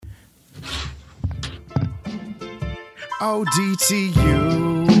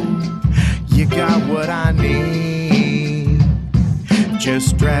ODTU, you got what I need.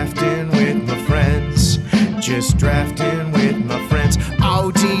 Just drafting with my friends. Just drafting with my friends.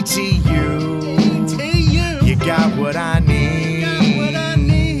 ODTU, you got what I need.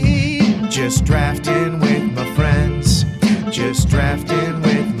 Just drafting with my friends. Just drafting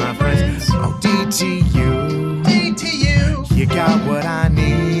with my friends. ODTU, you got what I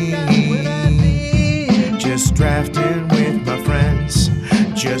need. Just drafting with my friends.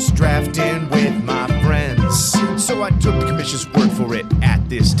 Just drafting with my friends. So I took the commission's word for it at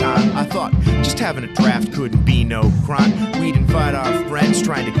this time. I thought just having a draft couldn't be no crime. We'd invite our friends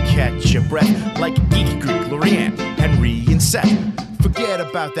trying to catch a breath, like Geeky Greek, Lorianne, Henry, and Seth. Forget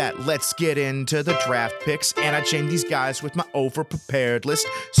about that, let's get into the draft picks. And I chained these guys with my over-prepared list.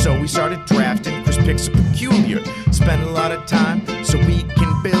 So we started drafting, Chris picks are peculiar. Spend a lot of time so we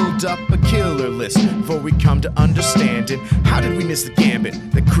can build up a killer list. Before we come to understanding, how did we miss the gambit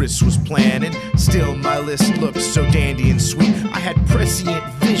that Chris was planning? Still my list looks so dandy and sweet. I had prescient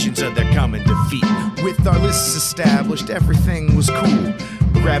visions of their coming defeat. With our lists established, everything was cool.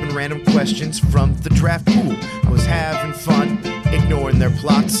 Grabbing random questions from the draft pool. I was having fun, ignoring their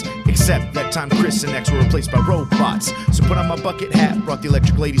plots. Except that time Chris and X were replaced by robots. So put on my bucket hat, brought the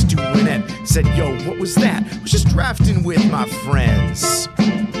electric ladies to an end. Said, yo, what was that? I was just drafting with my friends.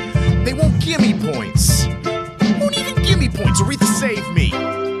 They won't give me points. Won't even give me points. Aretha, save me.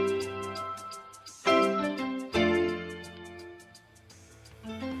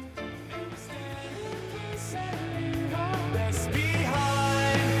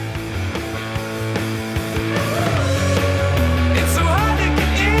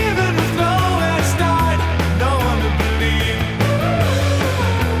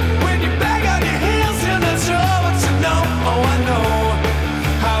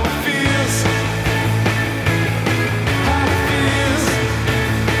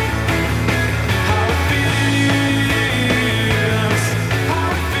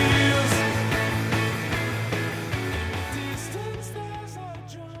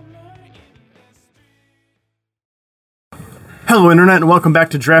 Hello, Internet, and welcome back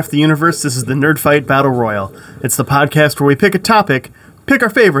to Draft the Universe. This is the Nerd Fight Battle Royal. It's the podcast where we pick a topic, pick our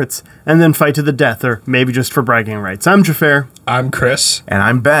favorites, and then fight to the death, or maybe just for bragging rights. I'm Jafar. I'm Chris. And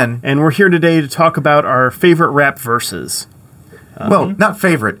I'm Ben. And we're here today to talk about our favorite rap verses. Well, not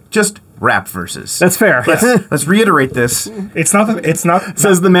favorite, just rap verses. That's fair. Let's reiterate this. It's not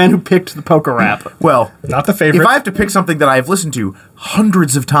Says the man who picked the poker rap. Well, not the favorite. If I have to pick something that I've listened to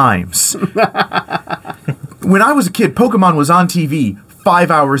hundreds of times, when I was a kid, Pokemon was on TV 5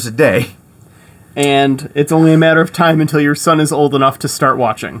 hours a day. And it's only a matter of time until your son is old enough to start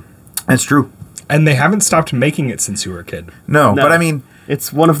watching. That's true. And they haven't stopped making it since you were a kid. No, but I mean,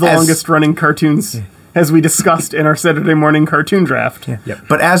 it's one of the longest running cartoons, as we discussed in our Saturday morning cartoon draft. Yeah. Yep.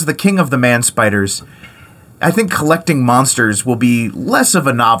 But as the king of the man spiders, I think collecting monsters will be less of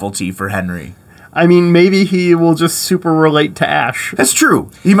a novelty for Henry. I mean, maybe he will just super relate to Ash. That's true.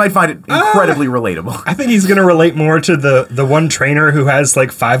 He might find it incredibly relatable. I think he's going to relate more to the one trainer who has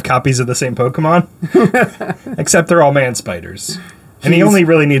like 5 copies of the same Pokemon. Except they're all man spiders. And he only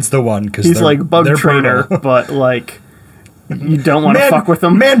really needs the one because he's like bug trainer, but like you don't want to fuck with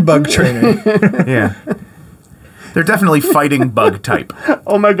him. Man bug trainer. Yeah. They're definitely fighting bug type.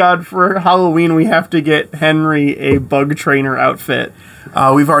 Oh my god, for Halloween we have to get Henry a bug trainer outfit.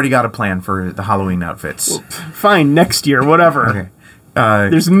 We've already got a plan for the Halloween outfits. Well, fine, next year, whatever. Okay.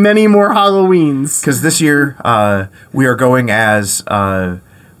 There's many more Halloweens. Because this year we are going as the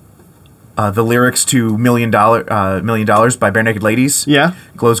lyrics to $1 Million by Bare Naked Ladies. Yeah.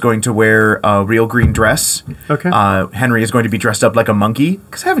 Glow's going to wear a real green dress. Okay. Henry is going to be dressed up like a monkey.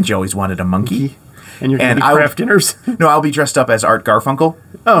 Because haven't you always wanted a monkey? And you're going to be craft dinners? No, I'll be dressed up as Art Garfunkel.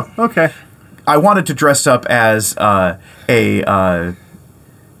 Oh, okay. I wanted to dress up as a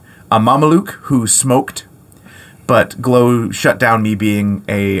Mameluke who smoked, but Glow shut down me being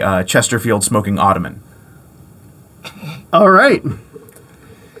a Chesterfield smoking Ottoman. All right.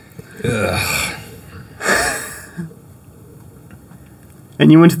 Ugh.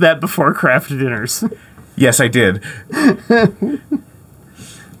 And you went to that before craft dinners. Yes, I did.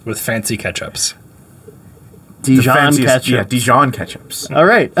 With fancy ketchups. Dijon ketchup. Yeah, Dijon ketchups. All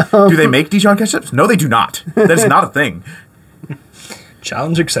right. Do they make Dijon ketchups? No, they do not. That is not a thing.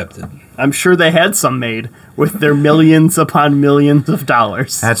 Challenge accepted. I'm sure they had some made with their millions upon millions of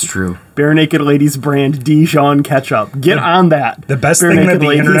dollars. That's true. Bare Naked Ladies brand Dijon ketchup. Get on that. The best Bare thing that Naked the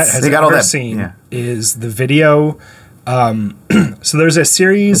Ladies. internet has ever seen is the video. So there's a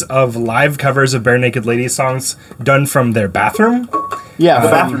series of live covers of Bare Naked Ladies songs done from their bathroom. Yeah, The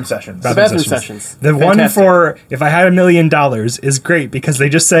but bathroom sessions. the bathroom sessions. The one Fantastic. for If I Had $1 Million is great because they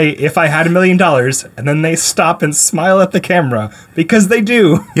just say, if I had $1 million, and then they stop and smile at the camera because they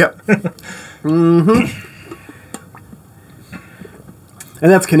do. Yep.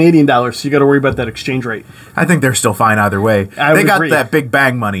 And that's Canadian dollars, so you got to worry about that exchange rate. I think they're still fine either way. I They would got agree. that Big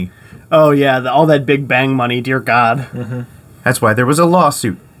Bang money. Oh yeah, all that Big Bang money, dear God. That's why there was a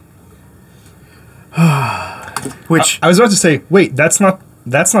lawsuit. Which I was about to say, wait, that's not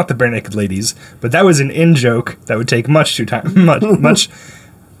the Bare Naked Ladies, but that was an in joke that would take much too much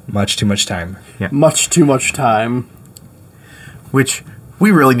time. Much too much time. which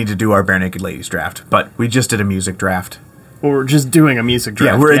we really need to do our Bare Naked Ladies draft, but we just did a music draft. Or just doing a music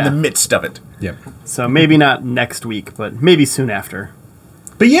draft. Yeah, we're in the midst of it. Yep. So maybe not next week, but maybe soon after.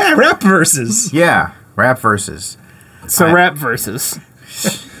 But yeah, rap verses. Yeah, rap verses. So rap versus.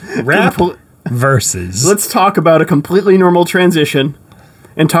 Rap Compl- verses. Let's talk about a completely normal transition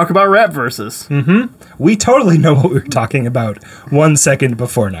and talk about rap versus. We totally know what we were talking about 1 second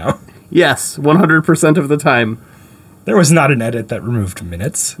before now. Yes, 100% of the time. There was not an edit that removed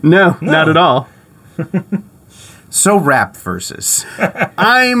minutes. No, not at all. So rap verses.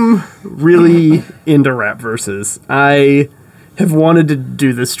 I'm really into rap verses. I have wanted to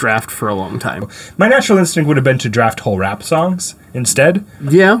do this draft for a long time. My natural instinct would have been to draft whole rap songs instead,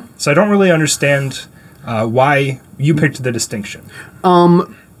 Yeah, so I don't really understand why you picked the distinction.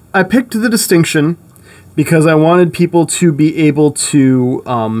 I picked the distinction because I wanted people to be able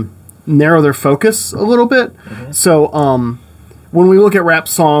to narrow their focus a little bit. So when we look at rap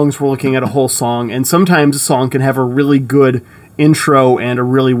songs, we're looking at a whole song, and sometimes a song can have a really good intro and a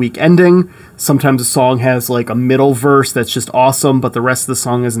really weak ending. Sometimes a song has like a middle verse that's just awesome, but the rest of the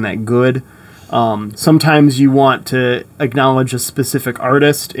song isn't that good. Sometimes you want to acknowledge a specific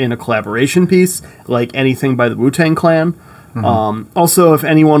artist in a collaboration piece, like anything by the Wu-Tang Clan. Also, if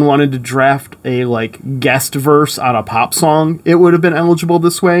anyone wanted to draft a like guest verse on a pop song, it would have been eligible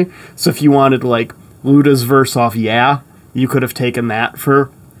this way. So if you wanted like Luda's verse off Yeah, you could have taken that for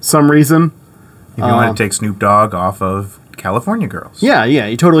some reason. If you want to take Snoop Dogg off of California Girls. Yeah,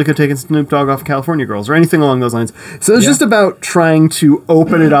 you totally could take Snoop Dogg off California Girls or anything along those lines. So it's just about trying to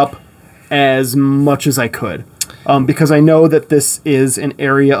open it up as much as I could. Because I know that this is an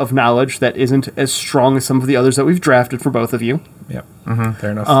area of knowledge that isn't as strong as some of the others that we've drafted for both of you. Yep.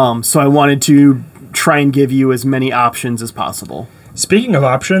 Fair enough. So I wanted to try and give you as many options as possible. Speaking of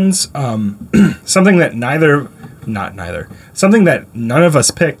options, something that something that none of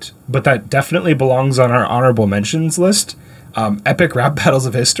us picked, but that definitely belongs on our honorable mentions list, epic rap battles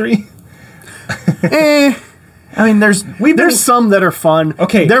of history. I mean, There's some that are fun.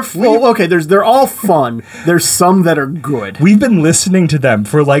 Okay, they're all fun. There's some that are good. We've been listening to them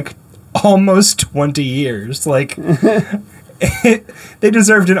for like almost 20 years. Like, they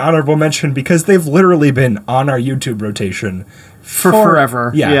deserved an honorable mention because they've literally been on our YouTube rotation For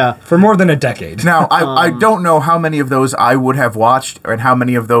forever. Yeah. for more than a decade. now, I don't know how many of those I would have watched and how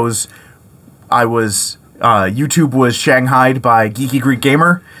many of those I was... YouTube was shanghaied by Geeky Greek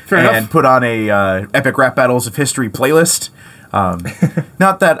Gamer Fair and enough. put on a Epic Rap Battles of History playlist.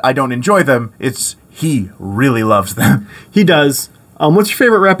 Not that I don't enjoy them, it's he really loves them. He does. What's your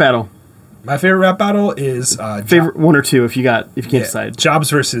favorite rap battle? My favorite rap battle is Favorite one or two if you can't decide. Jobs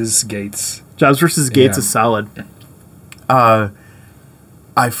versus Gates. Jobs versus Gates Yeah. is solid.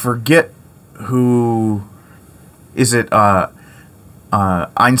 I forget who... Is it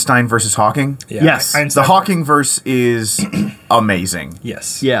Einstein versus Hawking? Yeah, Yes. The Hawking verse is amazing.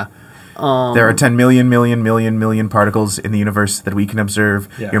 Yes. Yeah. There are 10 million particles in the universe that we can observe.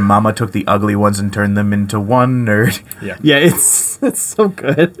 Yeah. Your mama took the ugly ones and turned them into one nerd. Yeah. Yeah, it's so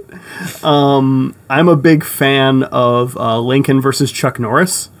good. I'm a big fan of Lincoln versus Chuck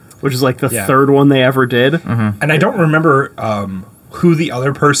Norris, which is like the Yeah. third one they ever did. And I don't remember who the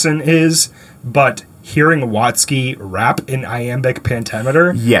other person is, but hearing Watsky rap in iambic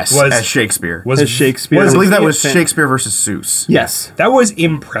pentameter Yes, as Shakespeare. As Shakespeare. I believe that was Fan- Shakespeare versus Seuss. Yes. that was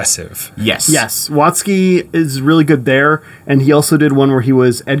impressive. Yes. Yes. Watsky is really good there, and he also did one where he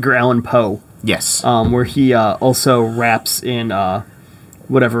was Edgar Allan Poe, Yes. where he also raps in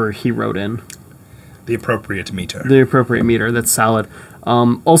whatever he wrote in. The appropriate meter. The appropriate meter. That's solid.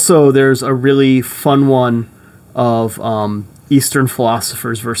 Also, there's a really fun one of Eastern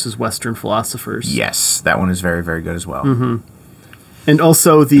philosophers versus Western philosophers. Yes, that one is very, very good as well. And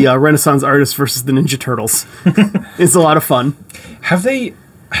also the Renaissance artists versus the Ninja Turtles. It's a lot of fun. Has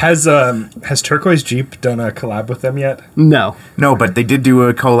Turquoise Jeep done a collab with them yet? No. No, but they did do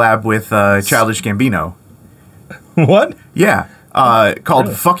a collab with Childish Gambino. What? Yeah.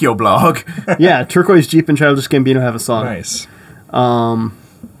 Called Fuck Yo Blog. Yeah, Turquoise Jeep and Childish Gambino have a song. Nice. And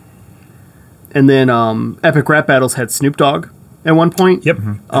then Epic Rap Battles had Snoop Dogg at one point. Yep.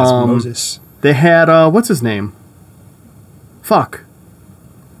 As Moses. They had, what's his name? Fuck.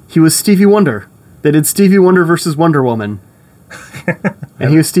 He was Stevie Wonder. They did Stevie Wonder versus Wonder Woman. And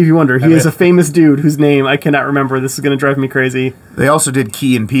he was Stevie Wonder. He is a famous dude whose name I cannot remember. This is going to drive me crazy. They also did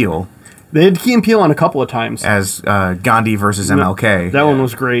Key and Peele They had Key and Peele on a couple of times. as Gandhi versus MLK. That one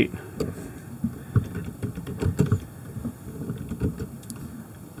was great.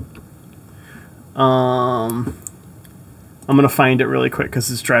 I'm going to find it really quick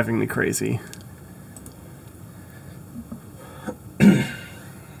because it's driving me crazy.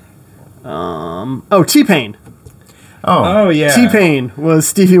 T-Pain. Oh, yeah. T-Pain was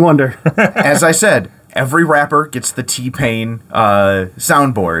Stevie Wonder. As I said, every rapper gets the T-Pain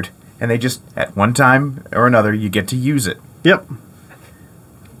soundboard, and they just, at one time or another, you get to use it. Yep.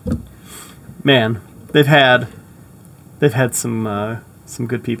 Man, they've had some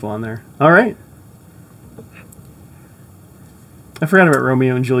good people on there. All right. I forgot about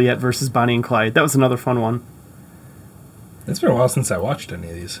Romeo and Juliet versus Bonnie and Clyde. That was another fun one. It's been a while since I watched any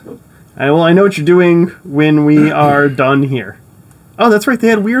of these. I know what you're doing when we are done here. Oh, that's right. They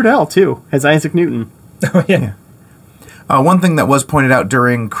had Weird Al, too, as Isaac Newton. Oh, yeah. One thing that was pointed out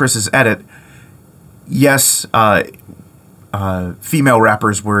during Chris's edit, yes, female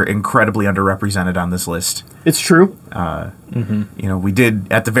rappers were incredibly underrepresented on this list. It's true. You know, we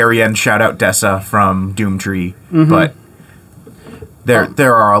did, at the very end, shout out Dessa from Doomtree, but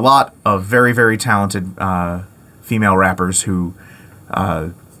there are a lot of very, very talented female rappers who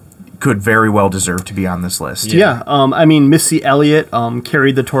could very well deserve to be on this list. Yeah. Missy Elliott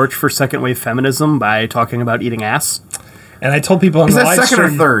carried the torch for second wave feminism by talking about eating ass. And I told people on Is the that live second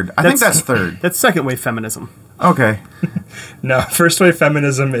stream, or third? I think that's third. That's second wave feminism. Okay. No, first wave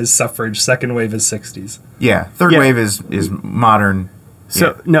feminism is suffrage. Second wave is 60s. Yeah. Third Yeah. wave is modern.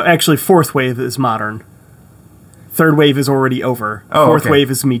 So no, actually, fourth wave is modern. Third wave is already over. Oh, Fourth okay.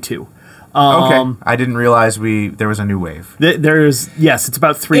 wave is Me Too. Okay. I didn't realize there was a new wave. It's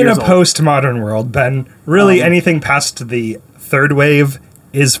about 3 In a years old. postmodern world, Ben, really anything past the third wave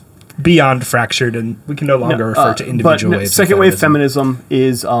is beyond fractured, and we can no longer refer to individual waves. Second wave feminism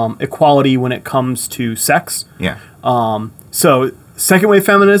is equality when it comes to sex. Yeah. So second wave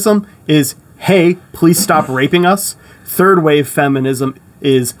feminism is, hey, please stop raping us. Third wave feminism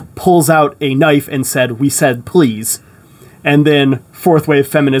is pulls out a knife and we said please. And then fourth wave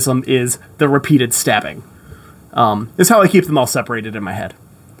feminism is the repeated stabbing. Is how I keep them all separated in my head.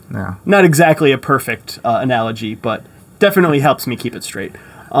 Yeah. Not exactly a perfect analogy, but definitely helps me keep it straight.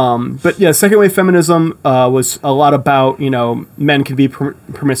 But yeah, second wave feminism was a lot about, men can be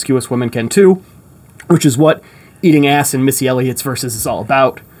promiscuous, women can too, which is what Eating Ass and Missy Elliott's Verses is all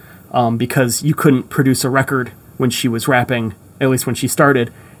about. Because you couldn't produce a record when she was rapping, at least when she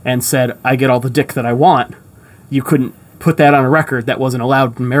started, and said, I get all the dick that I want. You couldn't put that on a record. That wasn't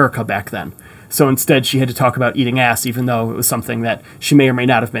allowed in America back then. So instead, she had to talk about eating ass, even though it was something that she may or may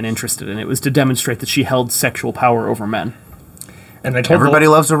not have been interested in. It was to demonstrate that she held sexual power over men. And I told Everybody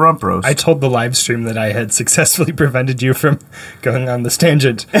loves a rump roast. I told the live stream that I had successfully prevented you from going on this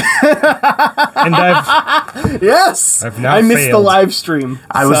tangent. And Yes! I've now I missed the failed. live stream.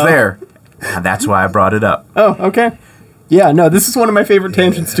 I was there. That's why I brought it up. Oh, okay. Yeah, no, this is one of my favorite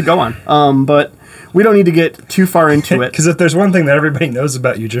tangents to go on. But we don't need to get too far into it. Because if there's one thing that everybody knows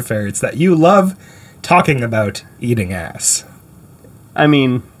about you, Jafar, it's that you love talking about eating ass. I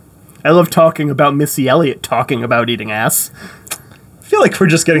mean, I love talking about Missy Elliott talking about eating ass. I feel like we're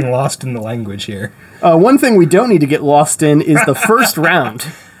just getting lost in the language here. One thing we don't need to get lost in is the first round,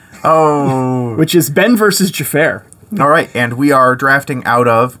 Oh. which is Ben versus Jafar. All right. And we are drafting out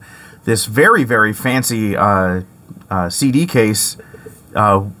of this very, very fancy CD case.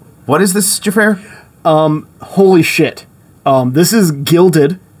 What is this, Jafar? Holy shit. This is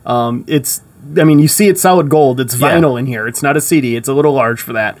gilded. You see it's solid gold. It's vinyl in here. It's not a CD. It's a little large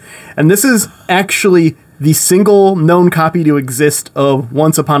for that. And this is actually the single known copy to exist of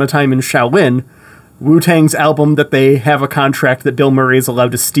Once Upon a Time in Shaolin, Wu-Tang's album that they have a contract that Bill Murray is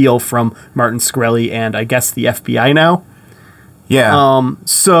allowed to steal from Martin Shkreli and I guess the FBI now. Yeah.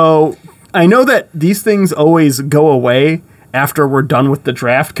 So I know that these things always go away after we're done with the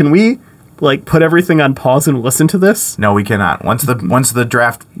draft. Can we put everything on pause and listen to this? No, we cannot. Once the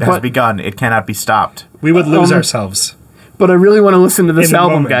draft has But- begun, it cannot be stopped. We would lose ourselves. But I really want to listen to this In the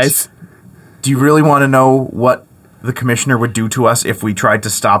album, moment. guys. Do you really want to know what the commissioner would do to us if we tried to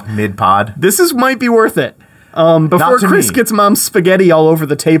stop mid-pod? This might be worth it. Before to Chris me. gets mom's spaghetti all over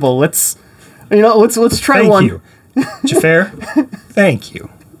the table, let's try Thank one. you. Jafar, thank you.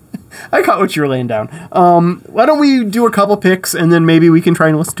 I caught what you were laying down. Why don't we do a couple picks and then maybe we can try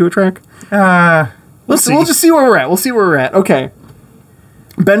and listen to a track? We'll just see where we're at. We'll see where we're at. Okay.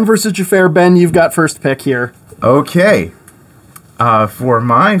 Ben versus Jafar. Ben, you've got first pick here. Okay. For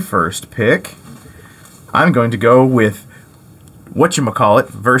my first pick, I'm going to go with whatchamacallit,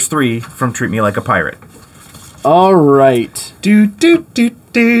 verse 3 from Treat Me Like a Pirate. All right. Do, do, do,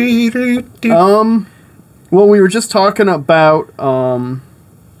 do, do, do. Well, we were just talking about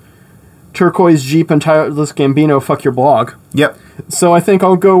Turquoise Jeep and Childish Gambino, Fuck Your Blog. Yep. So I think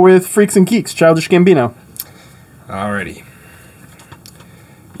I'll go with Freaks and Geeks, Childish Gambino. Alrighty.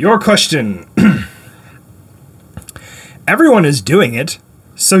 Your question. Everyone is doing it,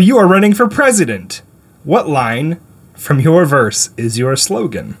 so you are running for president. What line from your verse is your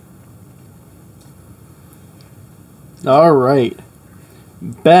slogan? All right.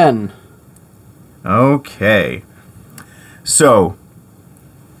 Ben. Okay. So,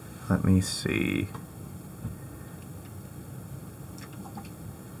 let me see.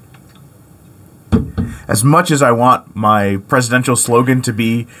 As much as I want my presidential slogan to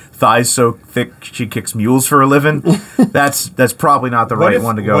be "thighs so thick she kicks mules for a living," that's probably not the right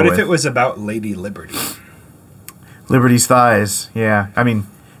one to go with. What if it was about Lady Liberty? Liberty's thighs, yeah. I mean,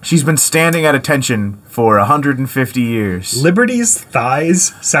 she's been standing at attention for 150 years. Liberty's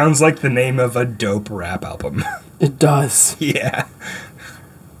Thighs sounds like the name of a dope rap album. It does. Yeah.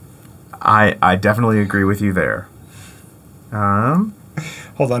 I definitely agree with you there.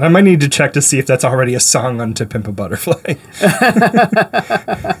 Hold on, I might need to check to see if that's already a song on To Pimp a Butterfly.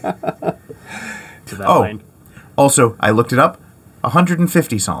 To that line. Also, I looked it up.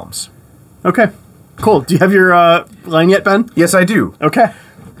 150 psalms. Okay. Cool. Do you have your line yet, Ben? Yes, I do. Okay.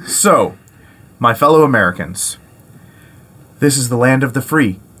 So, my fellow Americans, this is the land of the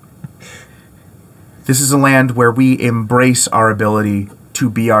free. This is a land where we embrace our ability to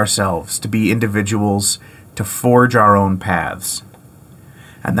be ourselves, to be individuals, to forge our own paths.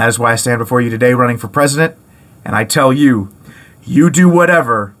 And that is why I stand before you today running for president, and I tell you, you do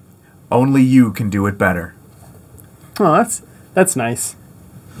whatever, only you can do it better. Oh, that's nice.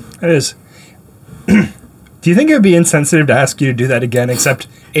 It is. Do you think it would be insensitive to ask you to do that again, except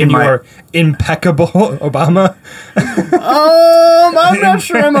in your impeccable Obama? I'm not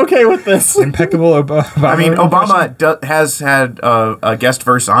sure I'm okay with this. Impeccable Obama. I mean, Obama has had a guest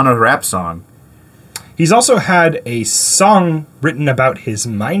verse on a rap song. He's also had a song written about his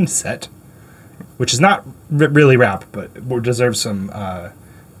mindset, which is not really rap, but deserves some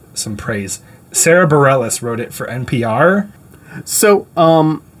praise. Sarah Bareilles wrote it for NPR. So,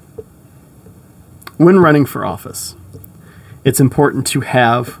 when running for office, it's important to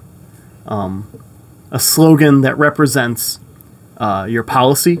have a slogan that represents your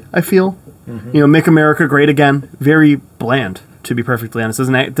policy, I feel. Mm-hmm. You know, make America great again. Very bland, to be perfectly honest.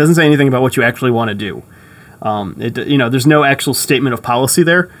 It doesn't say anything about what you actually want to do. There's no actual statement of policy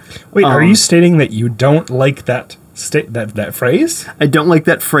there. Wait, are you stating that you don't like that that phrase? I don't like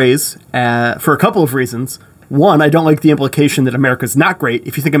that phrase for a couple of reasons. One, I don't like the implication that America's not great.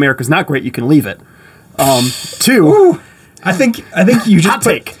 If you think America's not great, you can leave it. Two, ooh, I think you just hot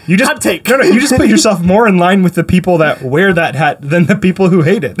take. Hot take. No, you just put yourself more in line with the people that wear that hat than the people who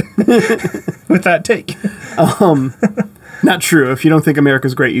hate it. With that take. Not true. If you don't think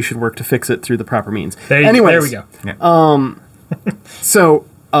America's great, you should work to fix it through the proper means. Anyways, there we go. Yeah. So,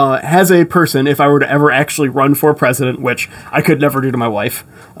 as a person, if I were to ever actually run for president, which I could never do to my wife,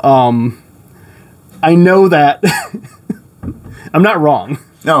 I know that I'm not wrong.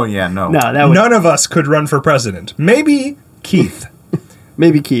 Oh, yeah, no. None of us could run for president. Maybe Keith.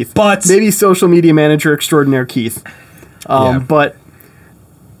 Maybe Keith. But maybe social media manager extraordinaire Keith. But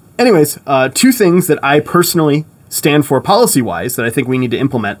anyways, two things that I personally stand for policy-wise that I think we need to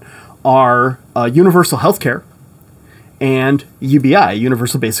implement are universal health care and UBI,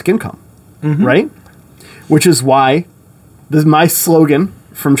 Universal Basic Income, right? Which is why my slogan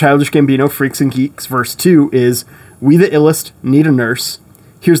from Childish Gambino, Freaks and Geeks, verse 2 is, "We the illest need a nurse.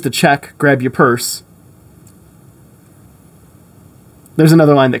 Here's the check, grab your purse." There's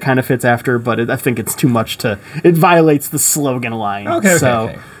another line that kind of fits after, but I think it's too much it violates the slogan line.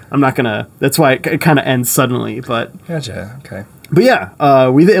 Okay. I'm not going to, that's why it kind of ends suddenly, but. Gotcha, okay. But yeah,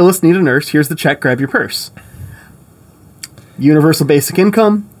 we the illest need a nurse. Here's the check, grab your purse. Universal basic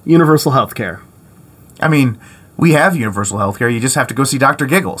income, universal health care. I mean, we have universal health care. You just have to go see Dr.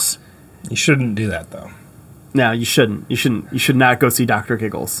 Giggles. You shouldn't do that, though. No, you shouldn't. You should not go see Dr.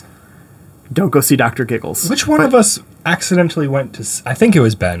 Giggles. Don't go see Dr. Giggles. Which one of us accidentally went to... I think it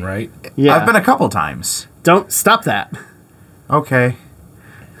was Ben, right? Yeah. I've been a couple times. Don't stop that. Okay.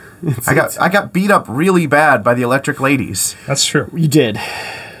 I got beat up really bad by the Electric Ladies. That's true. You did.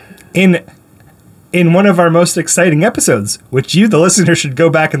 in one of our most exciting episodes, which you, the listener, should go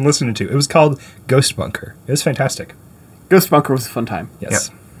back and listen to. It was called Ghost Bunker. It was fantastic. Ghost Bunker was a fun time. Yes.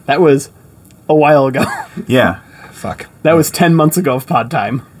 Yep. That was a while ago. Yeah. Fuck. That was 10 months ago of pod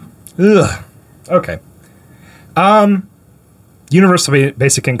time. Ugh. Okay. Universal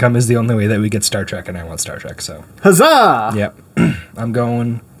basic income is the only way that we get Star Trek, and I want Star Trek, so. Huzzah! Yep. I'm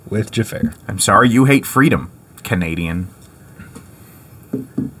going with Jafar. I'm sorry you hate freedom, Canadian.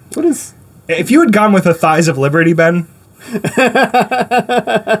 What is... If you had gone with the Thighs of Liberty, Ben,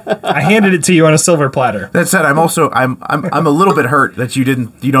 I handed it to you on a silver platter. That said, I'm a little bit hurt that you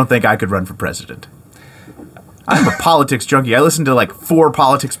don't think I could run for president. I'm a politics junkie. I listen to like 4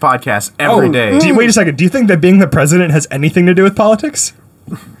 politics podcasts every day. Wait a second. Do you think that being the president has anything to do with politics?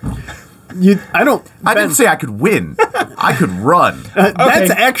 I didn't say I could win. I could run.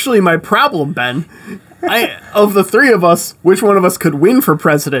 That's actually my problem, Ben. Of the 3 of us, which one of us could win for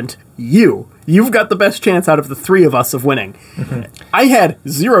president? You've got the best chance out of the 3 of us of winning. I had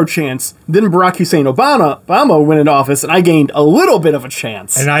 0 chance. Then Barack Hussein Obama went into office, and I gained a little bit of a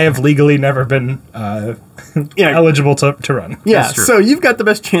chance. And I have legally never been eligible to run. Yeah, That's true. so you've got the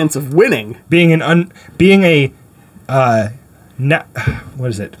best chance of winning. What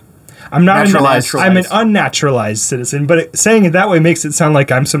is it? I'm not Naturalized. I'm an unnaturalized citizen, but saying it that way makes it sound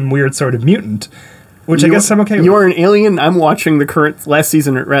like I'm some weird sort of mutant, which I guess I'm okay with. You are an alien. I'm watching the last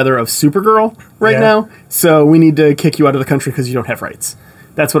season, rather, of Supergirl right now. So we need to kick you out of the country because you don't have rights.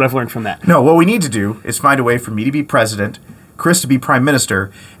 That's what I've learned from that. No, what we need to do is find a way for me to be president, Chris to be prime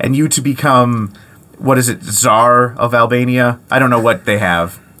minister, and you to become, what is it, Tsar of Albania? I don't know what they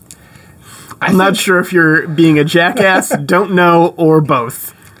have. I'm not sure if you're being a jackass, don't know, or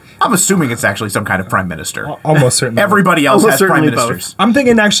both. I'm assuming it's actually some kind of prime minister. Almost certainly. Everybody else Almost has prime certainly ministers. I'm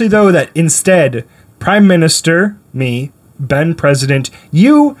thinking actually, though, that instead, prime minister, me, Ben president,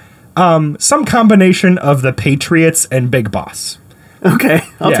 you, some combination of the Patriots and Big Boss. Okay,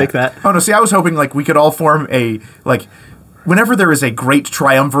 I'll Yeah. take that. Oh, no, see, I was hoping, like, we could all form whenever there is a great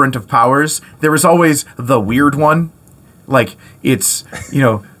triumvirate of powers, there is always the weird one. Like, it's,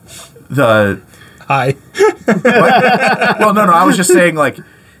 the... Hi. Well, no, I was just saying, like,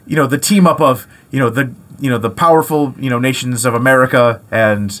 the team up of, the powerful, nations of America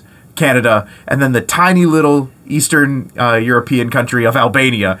and Canada, and then the tiny little Eastern European country of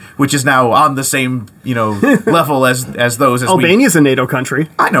Albania, which is now on the same, level as those. Albania's a NATO country.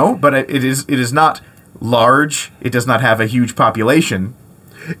 I know, but it is not large. It does not have a huge population.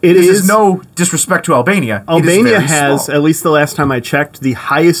 This is no disrespect to Albania. Albania it is very has, small. at least the last time I checked, the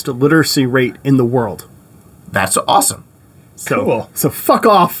highest literacy rate in the world. That's awesome. So, Cool. So fuck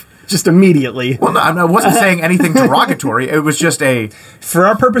off just immediately. Well, no, I wasn't saying anything derogatory. It was just For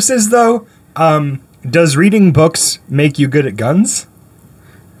our purposes, though, does reading books make you good at guns?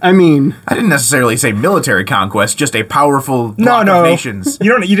 I mean, I didn't necessarily say military conquest, just a powerful block of nations.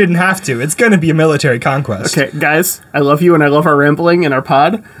 You didn't have to. It's going to be a military conquest. okay, guys, I love you and I love our rambling and our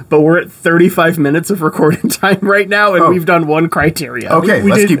pod, but we're at 35 minutes of recording time right now, and we've done one criteria. Okay,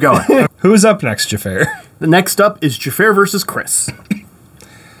 We let's did- keep going. Who's up next, Jafar? The next up is Jafar versus Chris.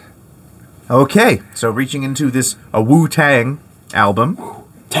 Okay, so reaching into this Wu-Tang album,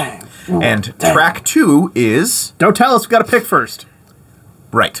 Tang. and track 2 is... Don't tell us, we got to pick first.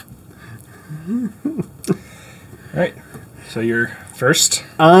 Right. All right. So you're first.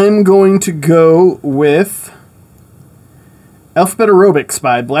 I'm going to go with Alphabet Aerobics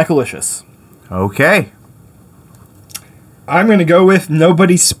by Black Alicious. Okay. I'm going to go with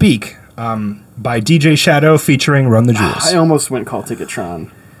Nobody Speak by DJ Shadow featuring Run the Jewels. I almost went Call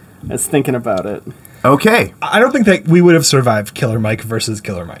Ticketron. I was thinking about it. Okay. I don't think that we would have survived Killer Mike versus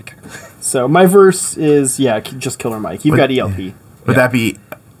Killer Mike. So my verse is, just Killer Mike. You've got ELP. Would that be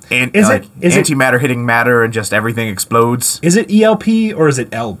Is it- antimatter hitting matter and just everything explodes? Is it ELP or is it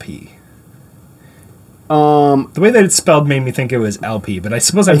LP? The way that it's spelled made me think it was LP, but I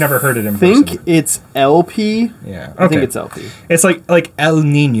suppose I've never heard it in I think person. it's LP. Yeah. I think okay. it's LP. It's like El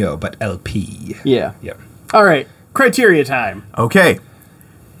Nino, but LP. Yeah. Yep. All right. Criteria time. Okay.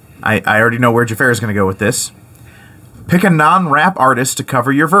 I already know where Jafar is going to go with this. Pick a non-rap artist to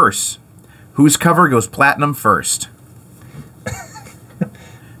cover your verse. Whose cover goes platinum first?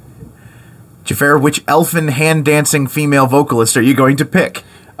 Jafar, which elfin hand-dancing female vocalist are you going to pick?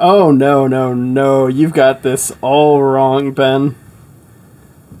 Oh, no. You've got this all wrong, Ben.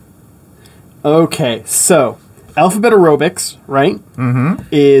 Okay, so Alphabet Aerobics, right? Mm-hmm.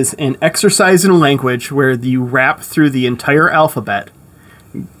 Is an exercise in language where you rap through the entire alphabet,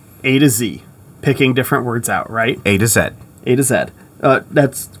 A to Z, picking different words out, right? A to Z. A to Z.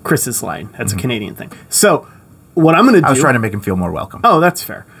 That's Chris's line. That's a Canadian thing. So, what I'm going to do... I was trying to make him feel more welcome. Oh, that's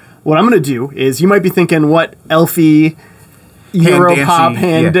fair. what I'm going to do is, you might be thinking, what elfy Europop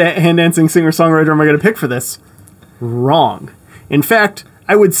hand dancing singer-songwriter am I going to pick for this? Wrong. In fact,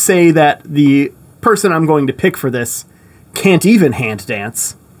 I would say that the person I'm going to pick for this can't even hand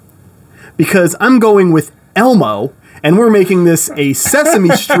dance, because I'm going with Elmo, and we're making this a Sesame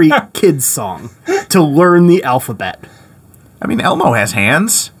Street kids song to learn the alphabet. I mean, Elmo has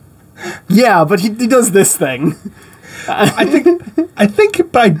hands. Yeah, but he does this thing. I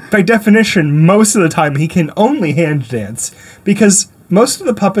think by definition, most of the time he can only hand dance, because most of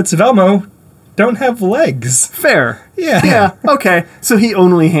the puppets of Elmo don't have legs. Fair. Yeah. Yeah, okay. So he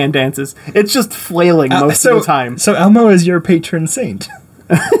only hand dances. It's just flailing most of the time. So Elmo is your patron saint.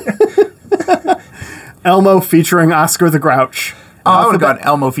 Elmo featuring Oscar the Grouch. I would have gone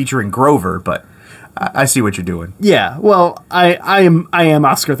Elmo featuring Grover, but I see what you're doing. Yeah, well, I am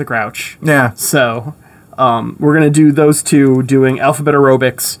Oscar the Grouch. Yeah. So, we're going to do those two doing alphabet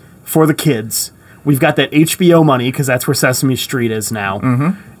aerobics for the kids. We've got that HBO money, because that's where Sesame Street is now.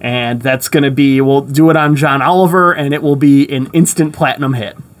 Mm-hmm. And that's going to be, we'll do it on John Oliver, and it will be an instant platinum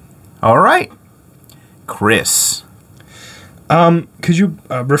hit. All right. Chris. Could you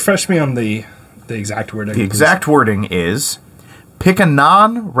refresh me on the exact wording? The exact wording is, pick a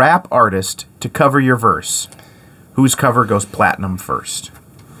non-rap artist to cover your verse. Whose cover goes platinum first?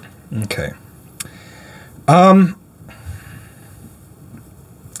 Okay.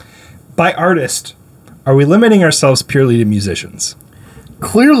 By artist, are we limiting ourselves purely to musicians?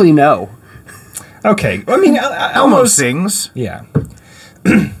 Clearly, no. Okay. I mean, Elmo sings. Yeah.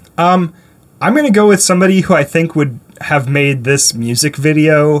 I'm going to go with somebody who I think would have made this music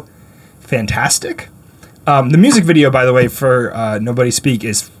video fantastic. The music video, by the way, for Nobody Speak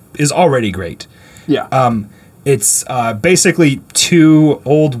is already great. Yeah. It's basically two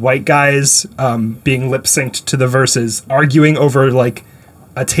old white guys being lip synced to the verses, arguing over like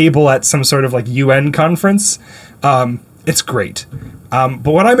a table at some sort of like UN conference. It's great. But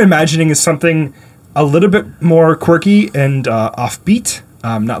what I'm imagining is something a little bit more quirky and offbeat.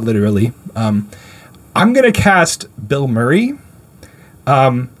 Not literally. I'm going to cast Bill Murray.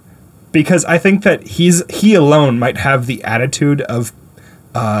 Because I think that he alone might have the attitude of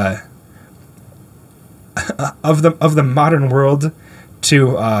the modern world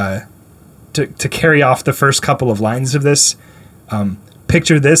to carry off the first couple of lines of this.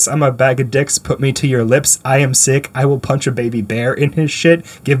 Picture this: I'm a bag of dicks. Put me to your lips. I am sick. I will punch a baby bear in his shit.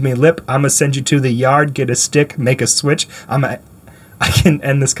 Give me lip. I'ma send you to the yard. Get a stick. Make a switch. I can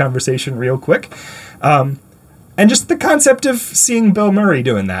end this conversation real quick. And just the concept of seeing Bill Murray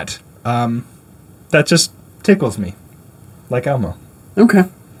doing that. That just tickles me, like Elmo. Okay.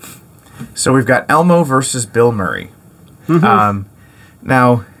 So we've got Elmo versus Bill Murray. Mm-hmm.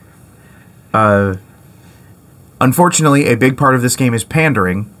 Now, unfortunately, a big part of this game is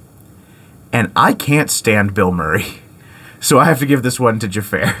pandering, and I can't stand Bill Murray, so I have to give this one to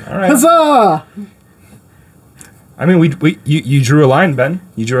Jafar. All right. Huzzah! I mean, you drew a line, Ben.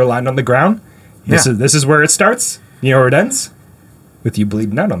 You drew a line on the ground. This is where it starts. You know where it ends? With you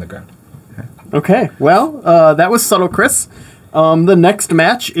bleeding out on the ground. Okay, well, that was subtle, Chris. The next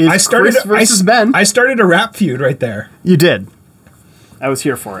match is Chris versus Ben. I started a rap feud right there. You did. I was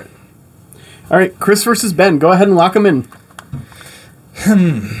here for it. All right, Chris versus Ben. Go ahead and lock them in.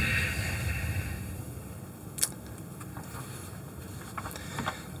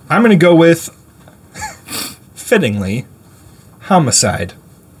 I'm going to go with, fittingly, Homicide.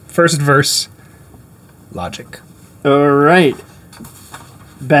 First verse, Logic. All right.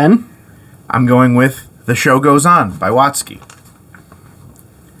 Ben? I'm going with The Show Goes On by Watsky.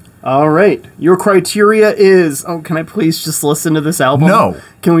 All right. Your criteria is... Oh, can I please just listen to this album? No.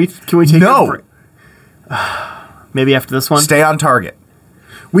 Can we take No. a break? Maybe after this one? Stay on target.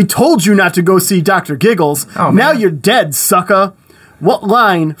 We told you not to go see Dr. Giggles. Oh, now man. you're dead, sucker. What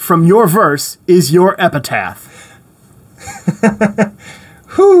line from your verse is your epitaph?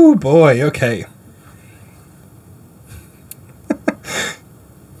 Whoo, boy, okay.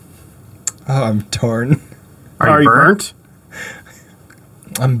 Oh, I'm torn. Are you burnt?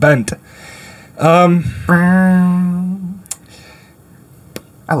 I'm bent. I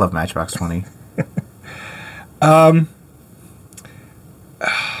love Matchbox 20.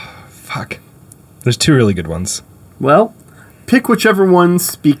 Fuck. There's two really good ones. Well, pick whichever one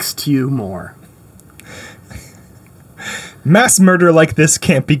speaks to you more. Mass murder like this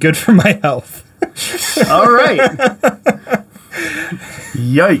can't be good for my health. All right.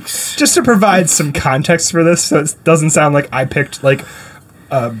 Yikes. Just to provide some context for this, so it doesn't sound like I picked, like,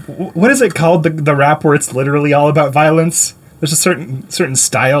 what is it called, the rap where it's literally all about violence? There's a certain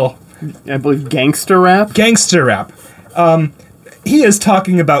style. I believe gangster rap. Gangster rap. he is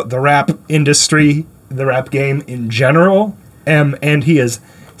talking about the rap industry, the rap game in general, and he is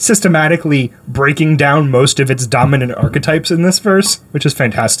systematically breaking down most of its dominant archetypes in this verse, which is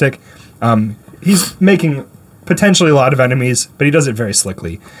fantastic. He's making potentially a lot of enemies, but he does it very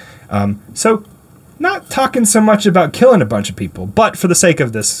slickly. So, not talking so much about killing a bunch of people, but for the sake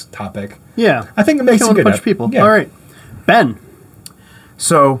of this topic, Yeah. I think it makes Killing a good bunch of people. Yeah. All right. Ben.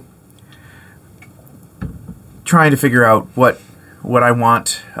 So, trying to figure out what I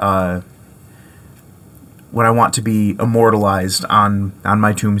want to be immortalized on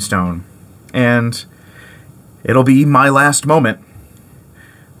my tombstone, and it'll be my last moment.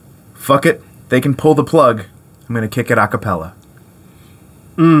 Fuck it, they can pull the plug. I'm gonna kick it a cappella.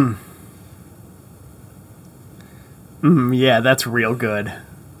 Yeah, that's real good.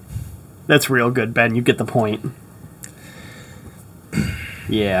 That's real good, Ben. You get the point.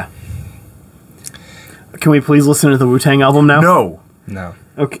 Yeah. Can we please listen to the Wu-Tang album now? No, No.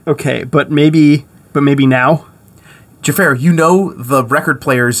 Okay, but maybe now. Jafar, you know the record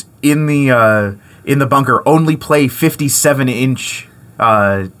players in the bunker only play 57-inch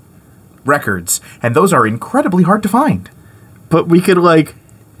records, and those are incredibly hard to find. But we could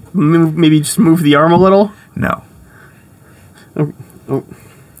maybe just move the arm a little. No.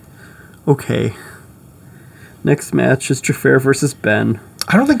 Okay. Next match is Jafar versus Ben.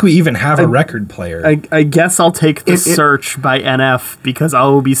 I don't think we even have a record player. I guess I'll take the It- search by NF because I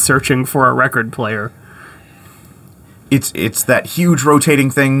will be searching for a record player. It's that huge rotating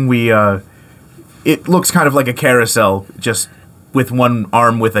thing. It looks kind of like a carousel, just with one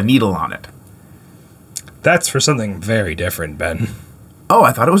arm with a needle on it. That's for something very different, Ben. Oh,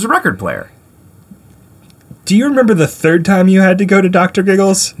 I thought it was a record player. Do you remember the third time you had to go to Dr.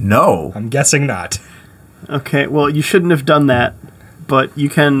 Giggles? No. I'm guessing not. Okay, well, you shouldn't have done that, but you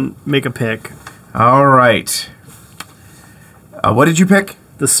can make a pick. All right. What did you pick?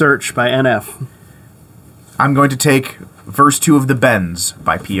 The Search by NF. I'm going to take verse 2 of The Bends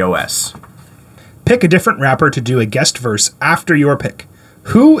by POS. Pick a different rapper to do a guest verse after your pick.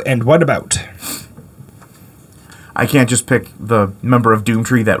 Who and what about? I can't just pick the member of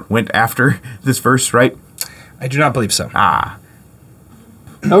Doomtree that went after this verse, right? I do not believe so. Ah.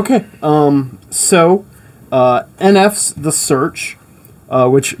 Okay, so NF's The Search,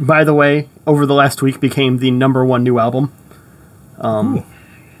 which, by the way, over the last week became the #1 new album.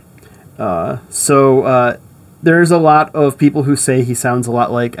 So there's a lot of people who say he sounds a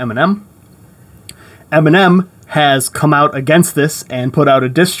lot like Eminem. Eminem has come out against this and put out a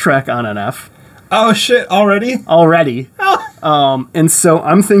diss track on NF Oh, shit, already? already. And so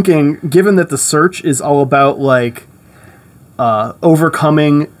I'm thinking, given that The Search is all about,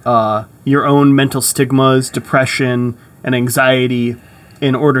 overcoming your own mental stigmas, depression, and anxiety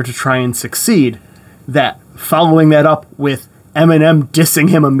in order to try and succeed, that following that up with Eminem dissing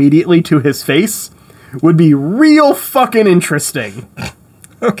him immediately to his face would be real fucking interesting.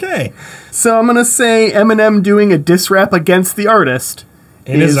 Okay. So I'm gonna say Eminem doing a diss rap against the artist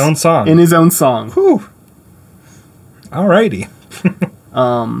In his own song. In his own song. Whew. Alrighty.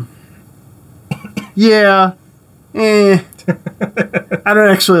 Yeah. I don't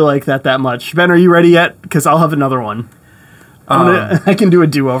actually like that much. Ben, are you ready yet? Because I'll have another one. I can do a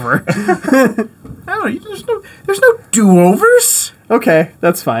do-over. I don't know. There's no do-overs. Okay,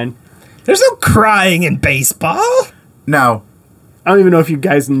 that's fine. There's no crying in baseball. No. I don't even know if you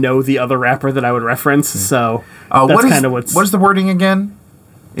guys know the other rapper that I would reference, so that's kind of what's... What is the wording again?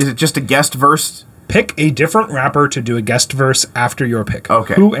 Is it just a guest verse? Pick a different rapper to do a guest verse after your pick.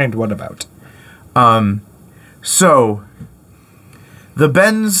 Okay. Who and what about? So, The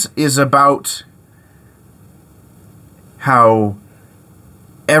Bends is about how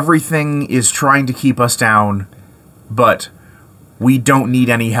everything is trying to keep us down, but we don't need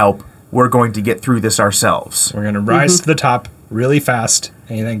any help. We're going to get through this ourselves. We're going to rise to the top really fast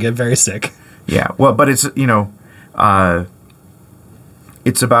and then get very sick. Yeah, well, but it's,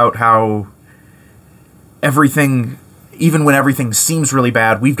 it's about how everything, even when everything seems really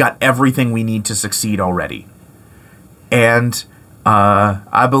bad, we've got everything we need to succeed already. And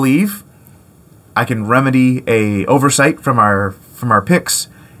I believe I can remedy a oversight from our picks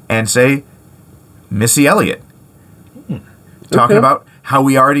and say Missy Elliott. Talking Okay. about how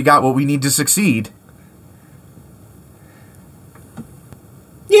we already got what we need to succeed.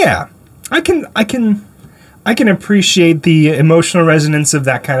 Yeah. I can appreciate the emotional resonance of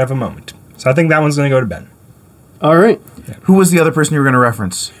that kind of a moment. So I think that one's going to go to Ben. All right. Who was the other person you were going to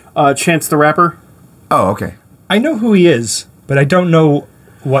reference? Chance the Rapper. Oh, okay. I know who he is, but I don't know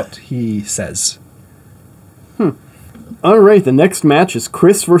what he says. All right, the next match is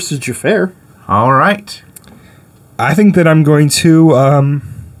Chris versus Jafar. All right. I think that I'm going to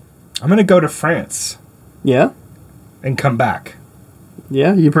go to France Yeah? and come back.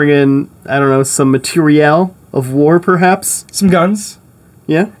 Yeah, you bring in, I don't know, some materiel of war, perhaps? Some guns.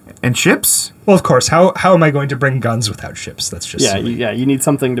 Yeah? And ships? Well, of course. How am I going to bring guns without ships? That's just Yeah, silly. you need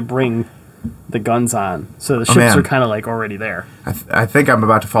something to bring the guns on. So the ships man. are kind of like already there. I think I'm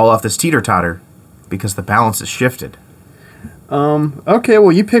about to fall off this teeter-totter because the balance has shifted. Okay,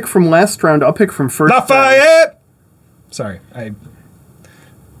 well, you pick from last round. I'll pick from first round. Lafayette! Sorry,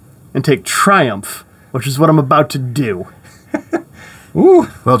 And take Triumph, which is what I'm about to do. Ooh.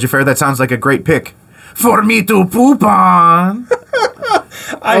 Well, Jafar, that sounds like a great pick. For me to poop on.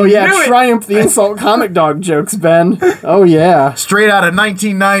 Oh, yeah, knew it. Triumph, the insult comic dog jokes, Ben. Oh, yeah. Straight out of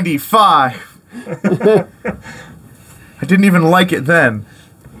 1995. I didn't even like it then.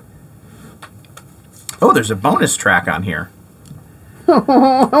 Oh, there's a bonus track on here. I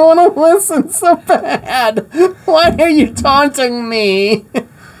want to listen so bad. Why are you taunting me?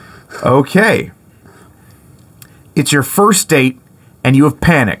 Okay. It's your first date, and you have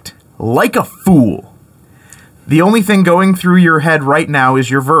panicked. Like a fool. The only thing going through your head right now is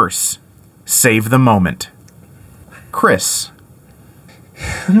your verse. Save the moment. Chris.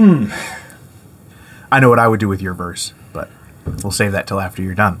 I know what I would do with your verse, but we'll save that till after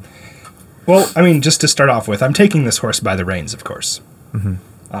you're done. Well, I mean, just to start off with, I'm taking this horse by the reins, of course.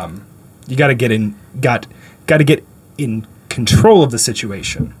 Mm-hmm. You got to get in control of the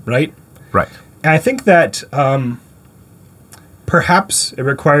situation, right? Right. And I think that perhaps it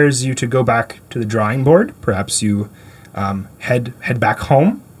requires you to go back to the drawing board. Perhaps you head back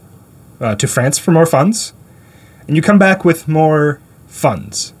home to France for more funds, and you come back with more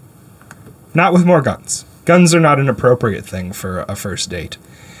funds, not with more guns. Guns are not an appropriate thing for a first date.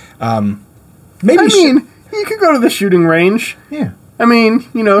 Maybe You could go to the shooting range. Yeah. I mean,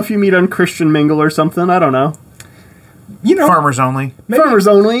 if you meet on Christian Mingle or something, I don't know. Farmers only. Farmers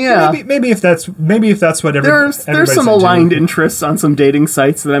only, yeah. Maybe if that's what everybody's There's some into. aligned interests on some dating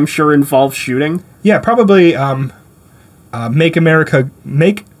sites that I'm sure involve shooting. Yeah, probably make America's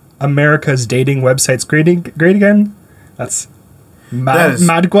dating websites great again. That's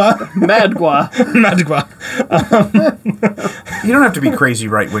Madgua. Madgua. Madgua. You don't have to be crazy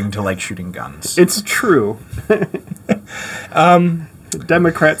right-wing to like shooting guns. It's true.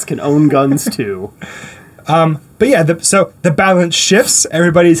 Democrats can own guns too. But yeah, so the balance shifts.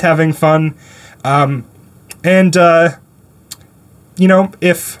 Everybody's having fun, and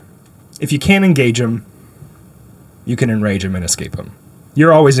if you can't engage them, you can enrage them and escape them.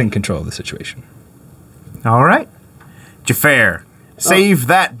 You're always in control of the situation. All right. Jafar, save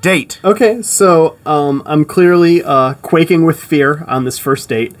that date. Okay, so I'm clearly quaking with fear on this first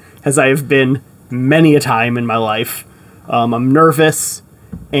date, as I have been many a time in my life. I'm nervous,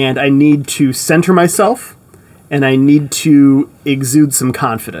 and I need to center myself, and I need to exude some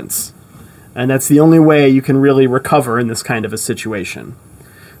confidence. And that's the only way you can really recover in this kind of a situation.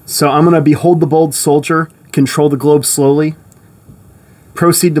 So I'm going to behold the bold soldier, control the globe slowly,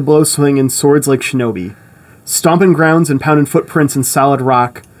 proceed to blow swinging swords like shinobi, stomping grounds and pounding footprints in solid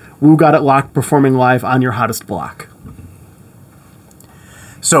rock, Woo got it locked performing live on your hottest block.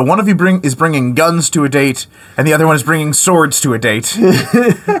 So one of you is bringing guns to a date, and the other one is bringing swords to a date.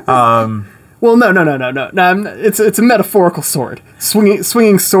 Well, no. It's a metaphorical sword.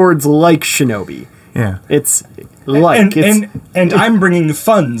 Swinging swords like shinobi. Yeah. It's like... And I'm bringing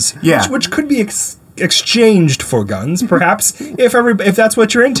funds, Yeah. which could be exchanged for guns, perhaps, if that's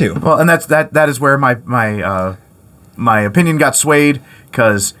what you're into. Well, and that is where my opinion got swayed,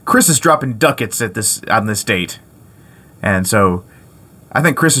 because Chris is dropping ducats on this date, and so I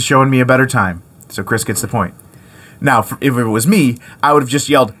think Chris is showing me a better time. So Chris gets the point. Now, if it was me, I would have just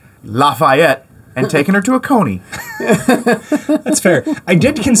yelled Lafayette and taken her to a coney. That's fair. I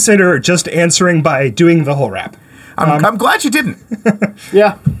did consider just answering by doing the whole rap. I'm glad you didn't.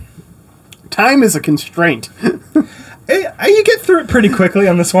 Yeah. Time is a constraint. You get through it pretty quickly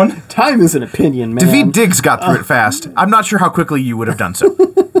on this one. Time is an opinion, man. David Diggs got through it fast. I'm not sure how quickly you would have done so.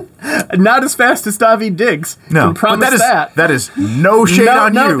 Not as fast as David Diggs. No, Can promise but that is no shade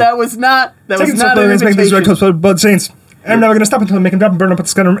on you. that was not an Make these red invitation. coats blood stains. I'm never gonna stop until I make them drop and burn up with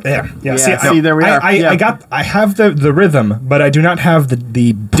the skin. Yeah. See, there we are. I have the rhythm, but I do not have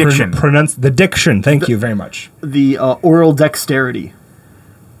the Diction. The diction. Thank you very much. The oral dexterity.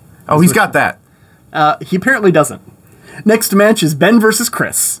 Oh, he's got that. He apparently doesn't. Next match is Ben versus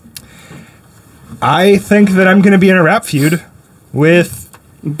Chris. I think that I'm gonna be in a rap feud with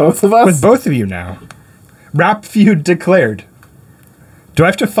Both of us? both of you now. Rap feud declared. Do I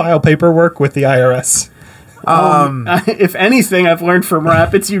have to file paperwork with the IRS? If anything I've learned from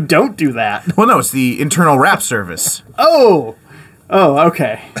rap, it's you don't do that. Well, no, it's the internal rap service. Oh,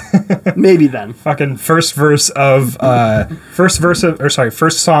 okay. Maybe then. Fucking first song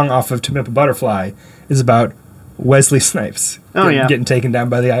off of To Pimp a Butterfly is about Wesley Snipes. Getting taken down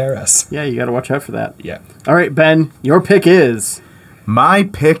by the IRS. Yeah, you got to watch out for that. Yeah. All right, Ben, your pick is... My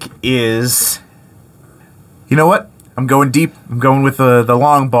pick is... You know what? I'm going deep. I'm going with the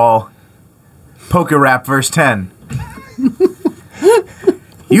long ball. Poker Rap verse 10.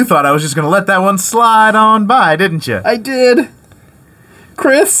 You thought I was just going to let that one slide on by, didn't you? I did.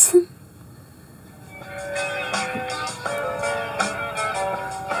 Chris?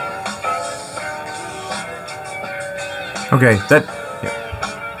 Okay,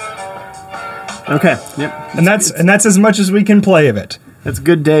 Okay, yep. And that's as much as we can play of it. That's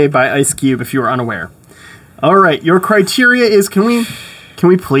Good Day by Ice Cube, if you were unaware. All right, your criteria is, can we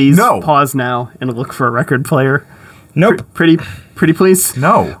please pause now and look for a record player? Nope. Pretty please?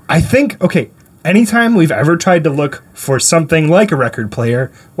 No. I think, okay, anytime we've ever tried to look for something like a record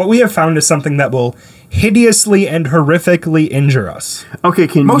player, what we have found is something that will hideously and horrifically injure us. Okay,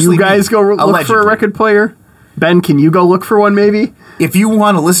 can Mostly you guys go look for a allegedly. record player? Ben, can you go look for one maybe? If you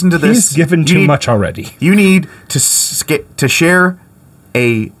want to listen to this... He's given too much already. You need to share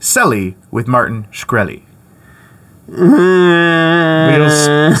a celly with Martin Shkreli.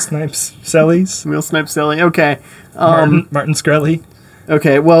 Wheel Snipes Sellies. Wheel Snipe Silly. Okay. Martin Shkreli.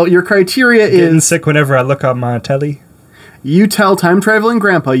 Okay, well, your criteria Getting is sick whenever I look on my telly. you tell time-traveling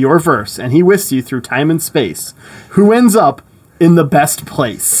grandpa your verse, and he whisks you through time and space. Who ends up in the best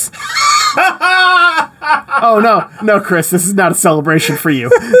place? Oh, no, Chris, this is not a celebration for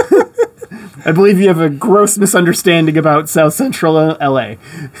you. I believe you have a gross misunderstanding about South Central LA.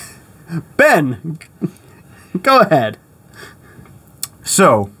 Ben, go ahead.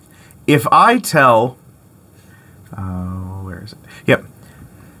 So, if I tell... where is it? Yep.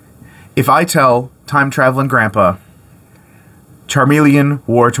 If I tell time-traveling grandpa, Charmeleon,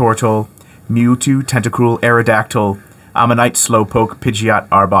 War Turtle, Mewtwo, Tentacruel, Aerodactyl, Ammonite, Slowpoke, Pidgeot,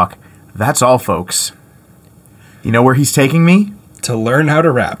 Arbok, that's all, folks. You know where he's taking me? To learn how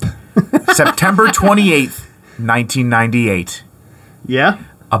to rap. September 28th, 1998. Yeah?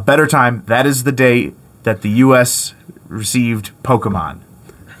 A better time, that is the day that the U.S. received Pokemon.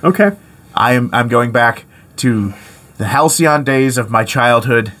 Okay. I'm going back to the halcyon days of my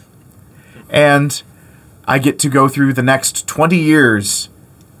childhood, and I get to go through the next 20 years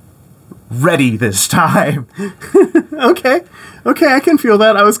ready this time. Okay, I can feel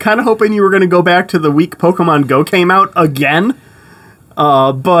that. I was kind of hoping you were going to go back to the week Pokemon Go came out again,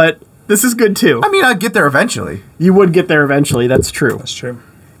 but this is good too. I mean, I'll get there eventually. You would get there eventually, that's true. That's true.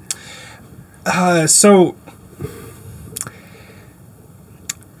 So,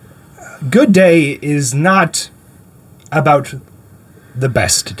 Good Day is not about the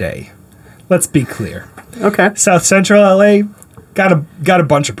best day. Let's be clear. Okay. South Central LA got a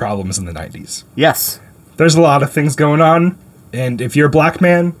bunch of problems in the 90s. Yes. There's a lot of things going on, and if you're a black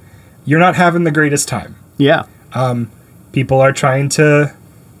man, you're not having the greatest time. Yeah. People are trying to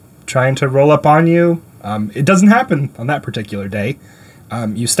roll up on you. It doesn't happen on that particular day.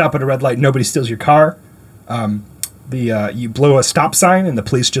 You stop at a red light, nobody steals your car. You blow a stop sign and the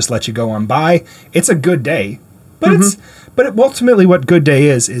police just let you go on by. It's a good day, but ultimately what Good Day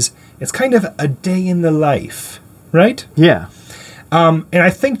is it's kind of a day in the life, right? Yeah. And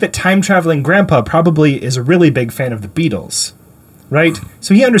I think that time-traveling grandpa probably is a really big fan of the Beatles, right?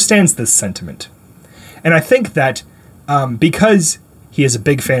 So he understands this sentiment. And I think that because he is a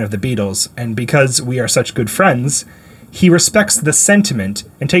big fan of the Beatles and because we are such good friends, he respects the sentiment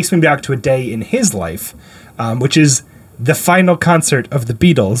and takes me back to a day in his life, which is the final concert of the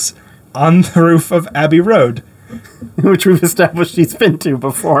Beatles on the roof of Abbey Road. Which we've established he's been to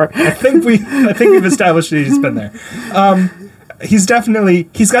before. I think we've established that he's been there. He's got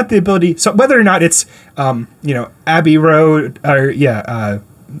the ability. So whether or not it's, Abbey Road or I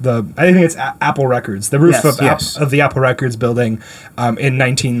think it's Apple Records, the roof of the Apple Records building, in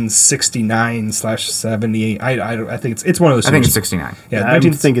 1969/78. I think it's one of those. I think it's 69. Yeah, I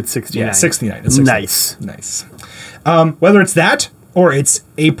think it's 69. Yeah, 69. It's 69. Nice. Whether it's that or it's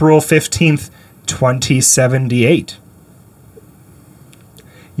April 15th, 2078.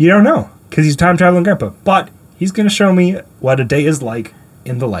 You don't know because he's a time traveling grandpa, but he's going to show me what a day is like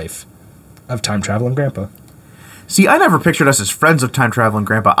in the life of time traveling grandpa. See, I never pictured us as friends of time traveling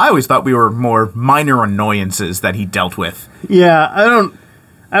grandpa. I always thought we were more minor annoyances that he dealt with. Yeah, I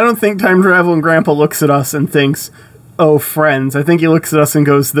don't think time traveling grandpa looks at us and thinks, "Oh, friends." I think he looks at us and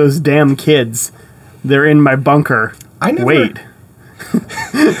goes, "Those damn kids. They're in my bunker." I never Wait.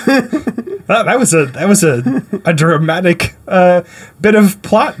 That was a dramatic bit of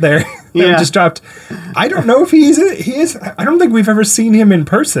plot there. that Yeah. just dropped. I don't know if he is. I don't think we've ever seen him in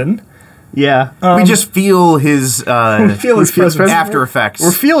person. Yeah. we just feel his Feel his presence. after effects.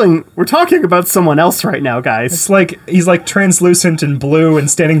 We're talking about someone else right now, guys. It's like he's like translucent and blue and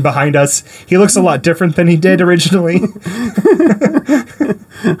standing behind us. He looks a lot different than he did originally.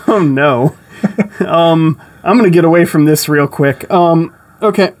 Oh no. I'm gonna get away from this real quick.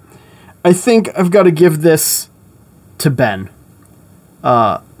 Okay. I think I've got to give this to Ben.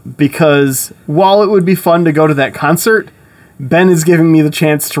 Because while it would be fun to go to that concert, Ben is giving me the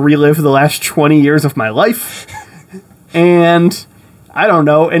chance to relive the last 20 years of my life. And I don't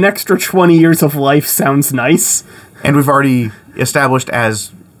know, an extra 20 years of life sounds nice. And we've already established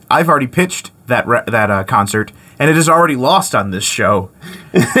I've already pitched that concert, and it is already lost on this show.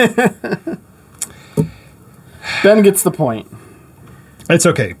 Ben gets the point. It's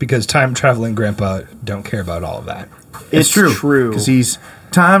okay because time traveling grandpa don't care about all of that. It's true. Because he's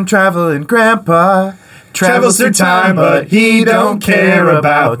time traveling grandpa. Travels through time, but he don't care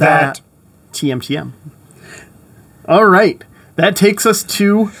about that. TM. All right. That takes us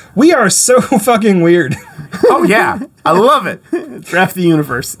to We are so fucking weird. Oh yeah, I love it. Draft the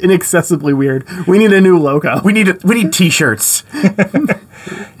Universe. Inaccessibly weird. We need a new logo. We need t-shirts.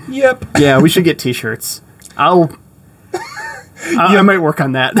 Yep. Yeah, we should get t-shirts. I might work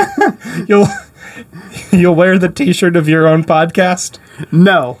on that. You'll wear the T-shirt of your own podcast.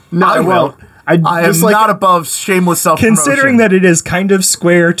 No, I I won't. will. I am not above shameless self-promotion. Considering that it is kind of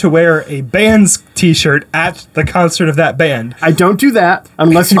square to wear a band's T-shirt at the concert of that band. I don't do that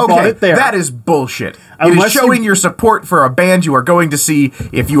unless you bought it there. that is bullshit. It Unless is showing your support for a band you are going to see.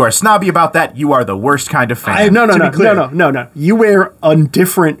 If you are snobby about that, you are the worst kind of fan. No. To be clear. No. You wear a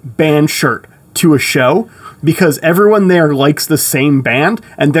different band shirt to a show because everyone there likes the same band,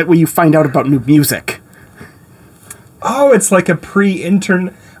 and that way you find out about new music. Oh, it's like a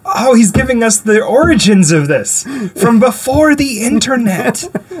pre-internet. Oh, he's giving us the origins of this from before the internet.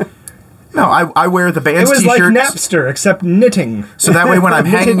 No, I wear the It band's was like t-shirts. Napster, except knitting. So that way when I'm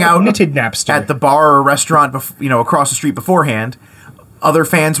hanging out knitted Napster at the bar or restaurant, across the street beforehand, other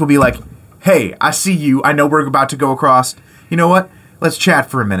fans will be like, hey, I see you. I know we're about to go across. You know what? Let's chat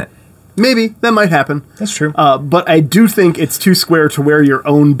for a minute. Maybe that might happen. That's true. But I do think it's too square to wear your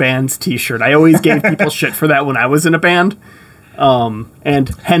own band's t-shirt. I always gave people shit for that when I was in a band. And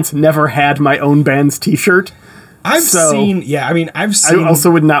hence never had my own band's t-shirt. I've seen. I Also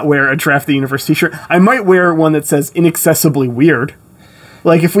would not wear a Draft the Universe t-shirt. I might wear one that says Inaccessibly Weird.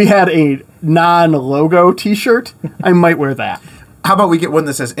 Like if we had a non-logo t-shirt, I might wear that. How about we get one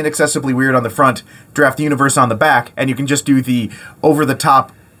that says Inaccessibly Weird on the front, Draft the Universe on the back, and you can just do the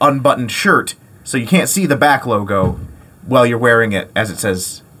over-the-top unbuttoned shirt so you can't see the back logo while you're wearing it as it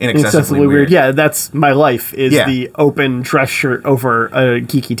says Inaccessibly Weird. Yeah, that's my life, is Yeah. the open dress shirt over a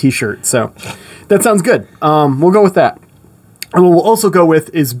geeky t-shirt. So that sounds good. We'll go with that. And what we'll also go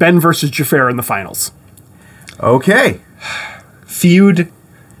with is Ben versus Jafar in the finals. Okay. feud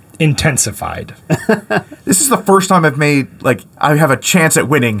intensified. This is the first time I have a chance at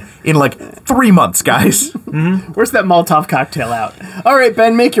winning in 3 months, guys. Where's that Molotov cocktail out? All right,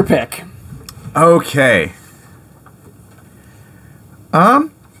 Ben, make your pick. Okay.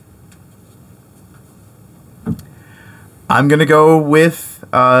 I'm gonna go with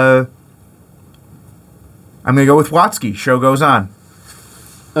Watsky. Show goes on.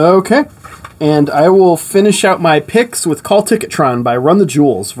 Okay. And I will finish out my picks with Call Ticketron by Run the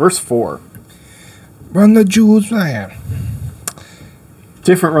Jewels, verse 4. Run the jewels, man.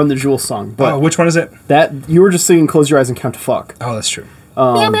 Different Run the Jewels song, but Oh, which one is it? that you were just singing Close Your Eyes and Count to Fuck. Oh, that's true.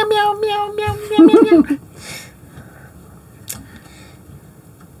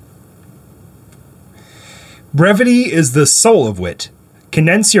 Brevity is the soul of wit.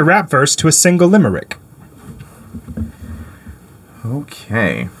 Condense your rap verse to a single limerick.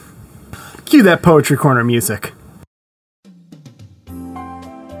 Okay. Cue that Poetry Corner music.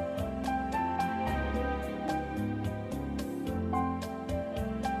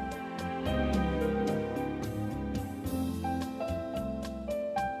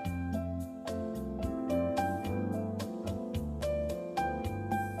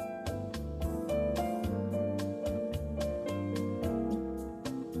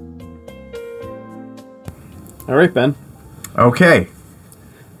 All right, Ben. Okay.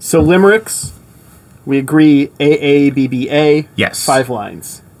 So limericks, we agree AABBA. Yes. 5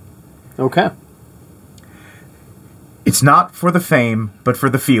 lines. Okay. It's not for the fame, but for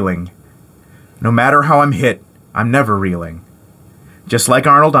the feeling. No matter how I'm hit, I'm never reeling. Just like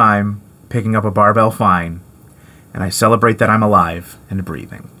Arnold, I'm picking up a barbell fine, and I celebrate that I'm alive and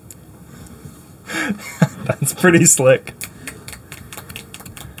breathing. That's pretty slick.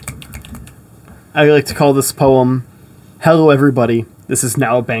 I like to call this poem, "Hello everybody, this is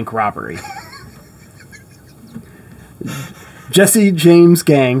now a bank robbery." Jesse James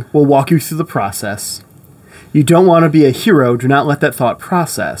Gang will walk you through the process. You don't want to be a hero, do not let that thought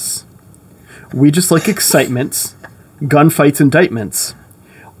process. We just like excitements, gunfights, indictments.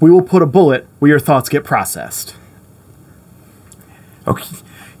 We will put a bullet where your thoughts get processed. Okay.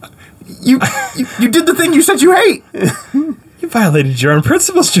 You did the thing you said you hate. You violated your own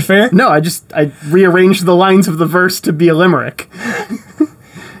principles, Jafar. No, I rearranged the lines of the verse to be a limerick.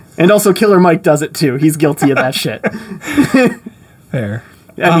 And also Killer Mike does it too. He's guilty of that shit. Fair.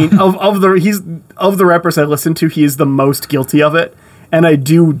 I mean, of the rappers I listen to, he is the most guilty of it, and I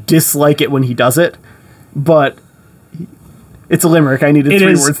do dislike it when he does it. But it's a limerick. I needed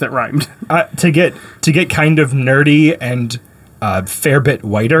three words that rhymed. To get kind of nerdy and a fair bit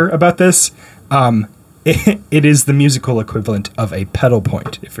whiter about this, it is the musical equivalent of a pedal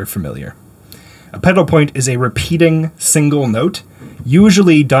point, if you're familiar. A pedal point is a repeating single note,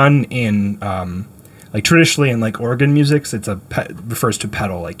 usually done in like traditionally in like organ music. It's refers to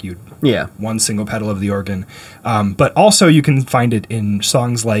pedal, like one single pedal of the organ. But also you can find it in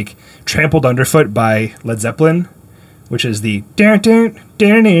songs like "Trampled Underfoot" by Led Zeppelin, which is the right.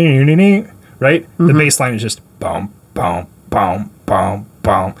 Mm-hmm. The bass line is just boom, boom, boom, boom,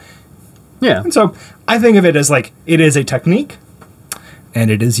 boom. Yeah. And so I think of it as like it is a technique,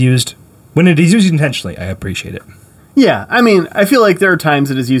 and it is used when it is used intentionally. I appreciate it. Yeah, I mean, I feel like there are times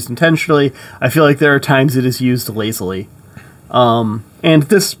it is used intentionally. I feel like there are times it is used lazily. And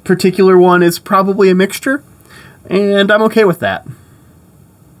this particular one is probably a mixture, and I'm okay with that.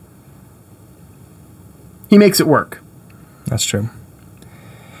 He makes it work. That's true.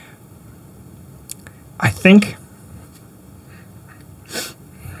 I think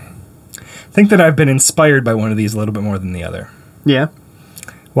that I've been inspired by one of these a little bit more than the other. Yeah.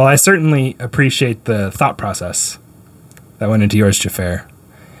 While I certainly appreciate the thought process that went into yours, Jafar.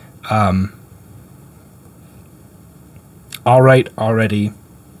 All right, already.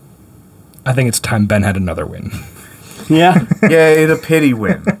 I think it's time Ben had another win. Yeah. Yay, the pity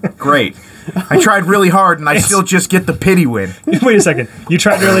win. Great. I tried really hard, and I still just get the pity win. Wait a second. You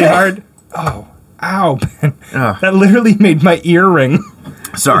tried really hard? Oh, ow, Ben. Ugh. That literally made my ear ring.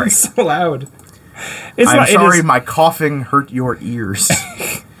 Sorry. It's so loud. I'm sorry my coughing hurt your ears.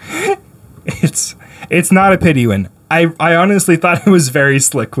 It's not a pity win. I honestly thought it was very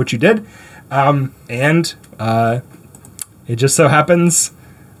slick what you did. And it just so happens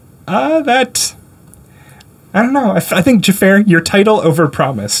that... I don't know. I think, Jafar, your title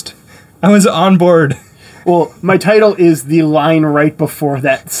overpromised. I was on board. Well, my title is the line right before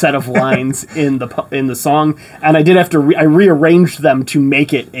that set of lines in the song, and I did have to I rearranged them to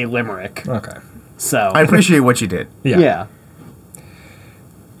make it a limerick. Okay. So I appreciate what you did. Yeah.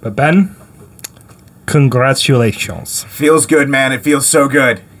 But Ben, congratulations. Feels good, man. It feels so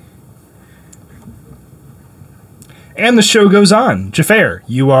good. And the show goes on. Jafar,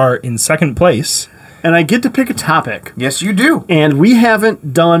 you are in second place. And I get to pick a topic. Yes, you do. And we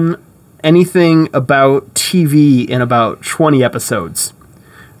haven't done anything about TV in about 20 episodes.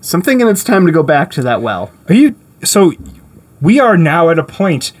 So I'm thinking it's time to go back to that well. So we are now at a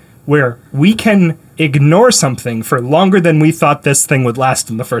point where we can ignore something for longer than we thought this thing would last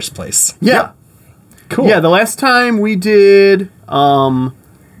in the first place. Yeah. Cool. Yeah, the last time we did a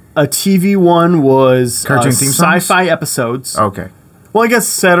TV one was Cartoon theme songs? sci-fi episodes. Okay. Well, I guess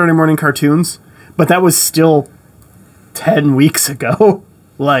Saturday morning cartoons, but that was still 10 weeks ago.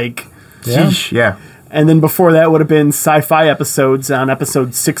 Like, Sheesh, yeah. and then before that would have been sci-fi episodes on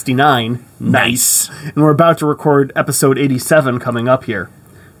episode 69. Nice. And we're about to record episode 87 coming up here.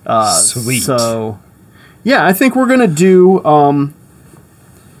 Sweet. So, yeah, I think we're going to do...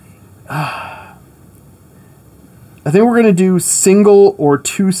 I think we're going to do single or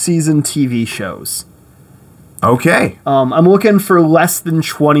 2-season TV shows. Okay. I'm looking for less than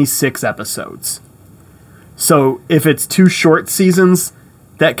 26 episodes. So if it's 2 short seasons,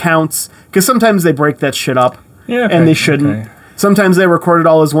 that counts. Because sometimes they break that shit up. Yeah, okay, and they shouldn't. okay. Sometimes they record it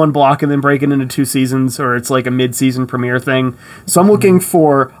all as one block and then break it into 2 seasons, or it's like a mid-season premiere thing. So I'm looking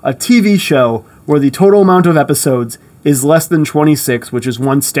for a TV show where the total amount of episodes is less than 26, which is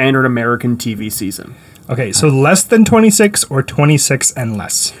one standard American TV season. Okay, so less than 26 or 26 and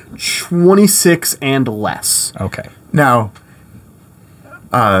less? 26 and less. Okay. Now,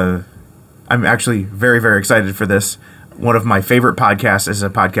 I'm actually very, very excited for this. One of my favorite podcasts is a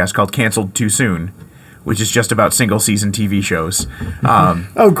podcast called Canceled Too Soon, which is just about single-season TV shows.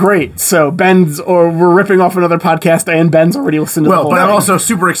 Oh, great. So we're ripping off another podcast and Ben's already listened to the Well, whole but I'm thing. also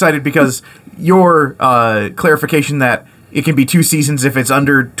super excited because your clarification that it can be 2 seasons if it's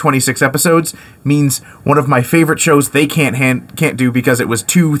under 26 episodes means one of my favorite shows they can't do because it was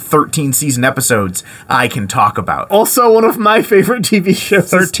 2 13-season episodes I can talk about. Also, one of my favorite TV shows.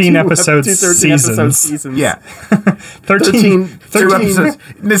 13 episodes episode seasons. seasons. Yeah. 13 2 episodes.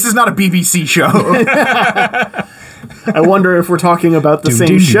 This is not a BBC show. I wonder if we're talking about the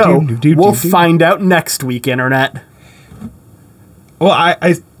same show. We'll find out next week, Internet. Well,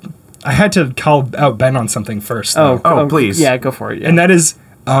 I had to call out Ben on something first. Though. Oh, please. Yeah, go for it. Yeah. And that is,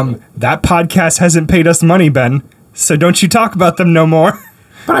 that podcast hasn't paid us money, Ben. So don't you talk about them no more.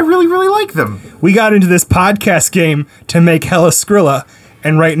 But I really, really like them. We got into this podcast game to make hella Skrilla,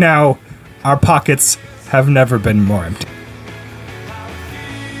 and right now, our pockets have never been more empty.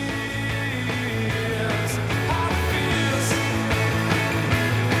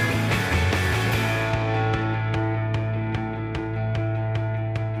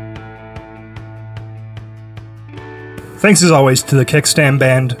 Thanks as always to the Kickstand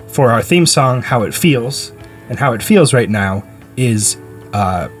Band for our theme song, How It Feels. And how it feels right now is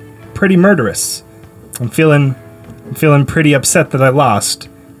pretty murderous. I'm feeling pretty upset that I lost,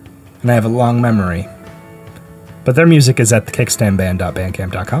 and I have a long memory. But their music is at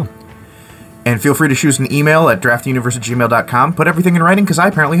thekickstandband.bandcamp.com. And feel free to shoot us an email at draftuniverse@gmail.com. Put everything in writing because I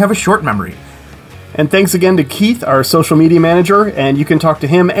apparently have a short memory. And thanks again to Keith, our social media manager, and you can talk to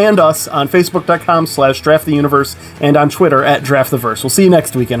him and us on Facebook.com/DraftTheUniverse and on Twitter @DraftTheVerse. We'll see you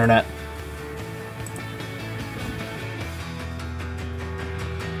next week, Internet.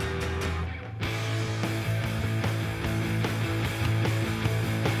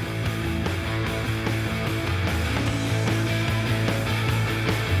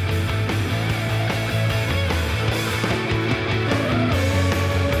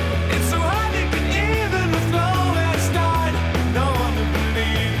 It's so hard to get even with no man start. No one to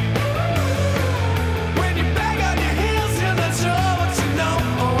believe. When you're back on your heels, you're not sure what you know.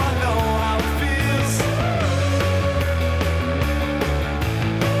 Oh, I know how it feels.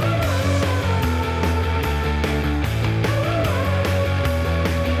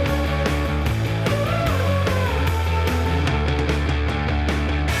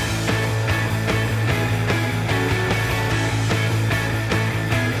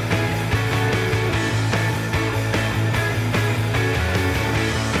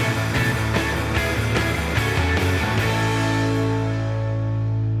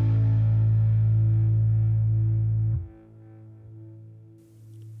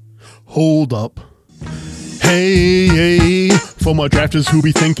 Hold up. Hey, for my drafters who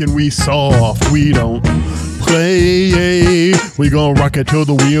be thinking we soft, we don't play. We gon' rock it till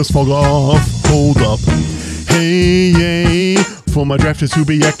the wheels fall off. Hold up. Hey, for my drafters who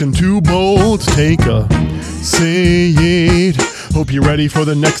be acting too bold, take a seat. Hope you're ready for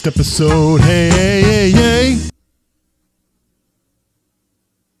the next episode. Hey.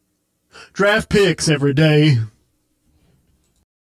 Draft picks every day.